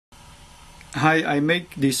I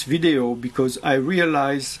make this video because I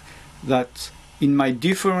realize that in my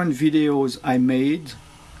different videos I made,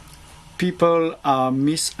 people are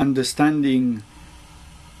misunderstanding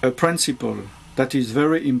a principle that is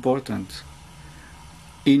very important.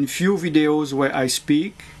 In few videos where I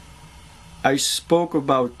spoke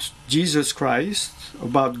about Jesus Christ,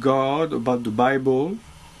 about God, about the Bible,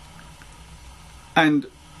 and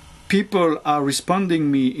people are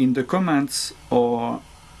responding me in the comments or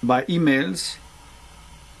by emails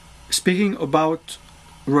speaking about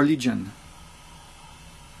religion.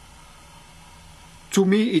 To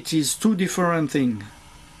me it is two different things,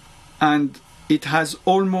 and it has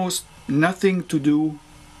almost nothing to do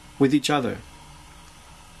with each other.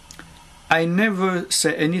 I never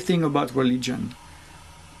say anything about religion.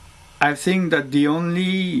 I think that the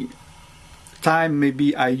only time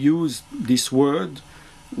maybe I used this word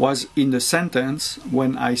was in the sentence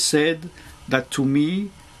when I said that to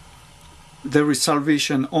me there is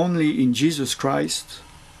salvation only in Jesus Christ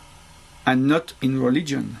and not in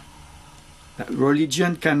religion. That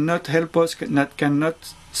religion cannot help us,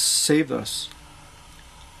 cannot save us.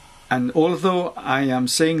 And although I am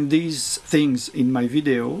saying these things in my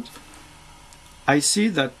videos, I see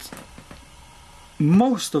that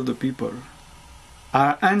most of the people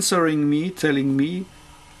are answering me, telling me,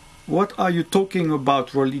 what are you talking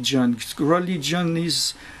about religion? Religion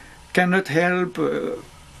cannot help. You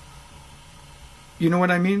know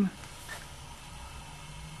what I mean?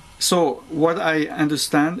 So what I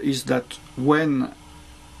understand is that when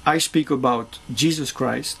I speak about Jesus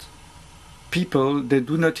Christ, people, they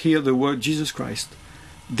do not hear the word Jesus Christ.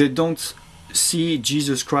 They don't see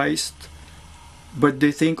Jesus Christ, but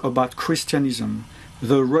they think about Christianism,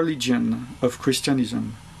 the religion of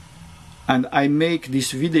Christianism. And I make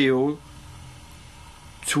this video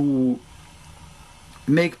to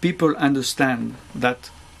make people understand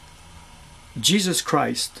that Jesus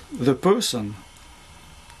Christ, the person,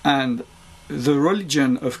 and the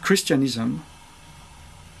religion of Christianism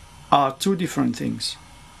are two different things.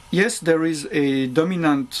 Yes, there is a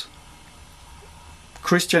dominant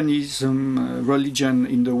Christianism religion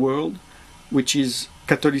in the world, which is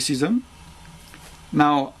Catholicism.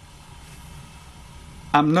 Now,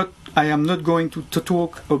 I am not going to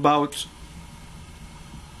talk about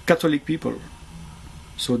Catholic people.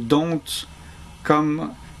 So don't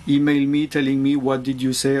come email me telling me what did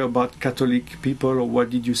you say about Catholic people or what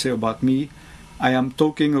did you say about me. I am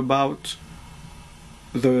talking about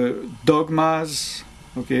the dogmas,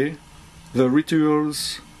 okay, the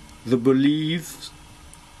rituals, the beliefs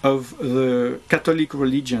of the Catholic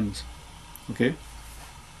religions, okay.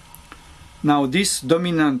 Now this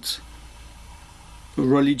dominant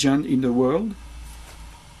religion in the world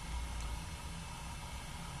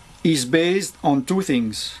is based on two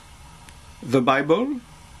things: the Bible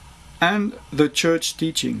and the church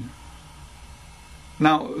teaching.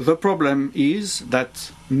 Now the problem is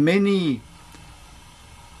that many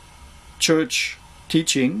church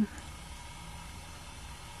teaching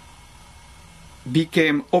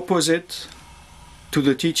became opposite to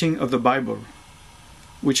the teaching of the Bible,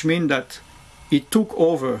 which means that it took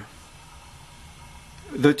over.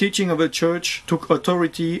 The teaching of the church took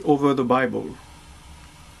authority over the Bible,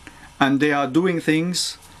 and they are doing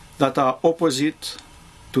things that are opposite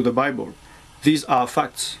to the Bible. These are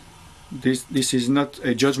facts. This is not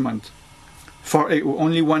a judgment. For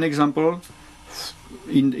only one example,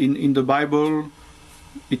 in the Bible,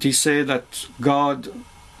 it is said that God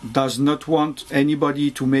does not want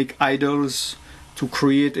anybody to make idols, to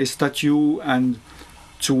create a statue and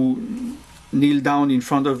to kneel down in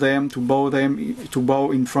front of them, to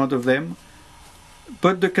bow in front of them.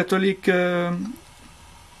 But the Catholic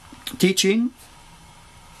teaching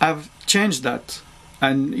have changed that.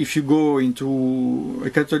 And if you go into a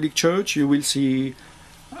Catholic church, you will see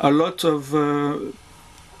a lot of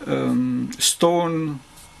stone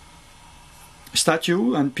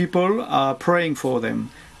statue, and people are praying for them.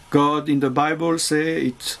 God in the Bible say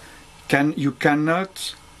it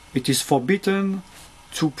is forbidden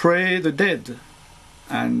to pray the dead,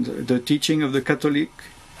 and the teaching of the Catholic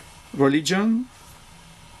religion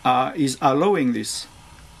is allowing this.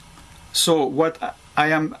 So what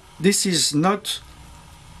this is not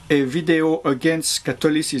a video against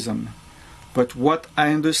Catholicism, but what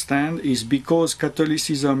I understand is because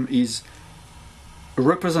Catholicism is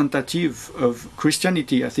representative of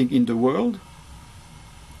Christianity, I think, in the world,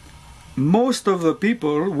 most of the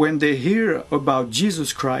people, when they hear about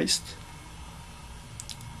Jesus Christ,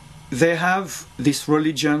 they have this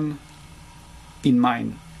religion in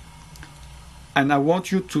mind. And I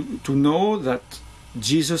want you to know that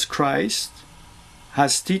Jesus Christ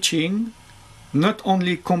has teaching not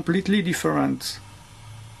only completely different,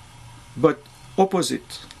 but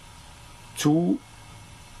opposite to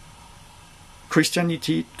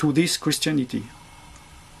Christianity, to this Christianity.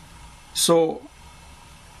 So,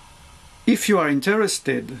 if you are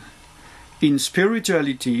interested in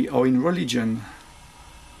spirituality or in religion,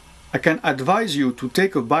 I can advise you to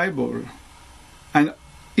take a Bible and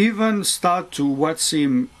even start to what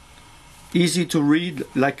seems easy to read,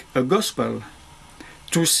 like a gospel,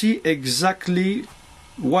 to see exactly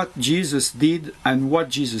what Jesus did and what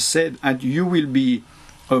Jesus said, and you will be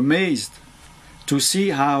amazed to see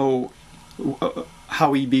how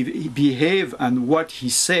he behaved and what he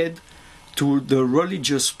said to the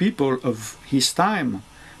religious people of his time.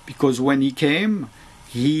 Because when he came,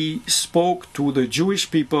 he spoke to the Jewish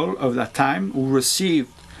people of that time who received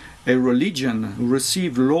a religion, who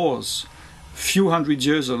received laws few hundred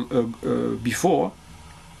years before,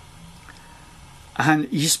 and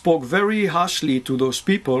he spoke very harshly to those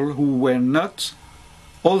people who were not,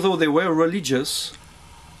 although they were religious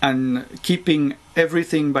and keeping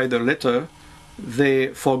everything by the letter, they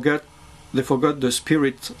forgot the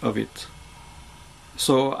spirit of it.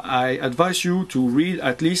 So I advise you to read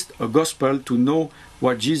at least a gospel to know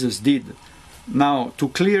what Jesus did. Now, to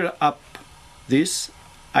clear up this,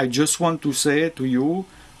 I just want to say to you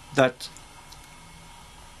that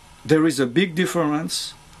there is a big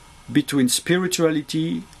difference between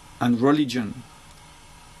spirituality and religion.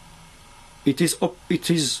 It is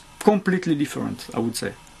completely different, I would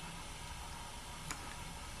say.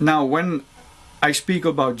 Now, when I speak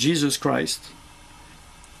about Jesus Christ,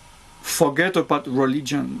 forget about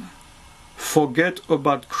religion, forget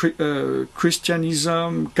about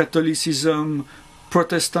Christianism, Catholicism,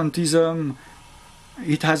 Protestantism.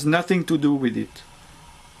 It has nothing to do with it.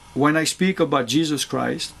 When I speak about Jesus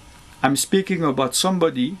Christ, I'm speaking about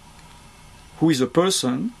somebody who is a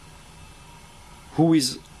person who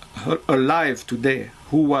is alive today,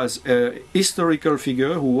 who was a historical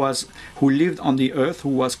figure, who lived on the earth, who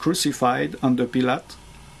was crucified under Pilate,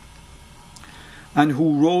 and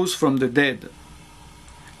who rose from the dead.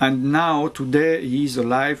 And now, today, he is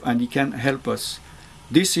alive and he can help us.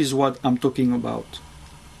 This is what I'm talking about.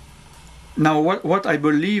 Now, what I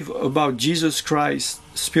believe about Jesus Christ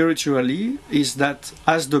spiritually is that,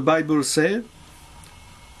 as the Bible said,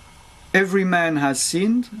 every man has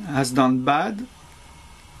sinned, has done bad,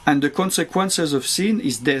 and the consequences of sin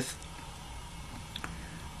is death.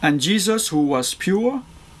 And Jesus, who was pure,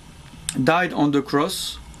 died on the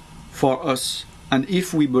cross for us. And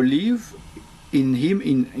if we believe in him,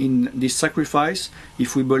 in this sacrifice,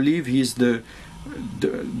 if we believe he is the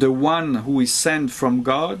one who is sent from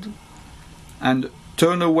God, and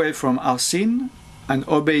turn away from our sin and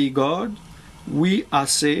obey God, we are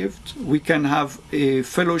saved. We can have a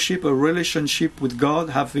fellowship, a relationship with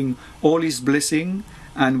God, having all his blessing,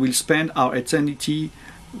 and we'll spend our eternity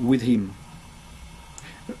with him.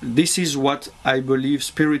 This is what I believe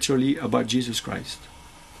spiritually about Jesus Christ.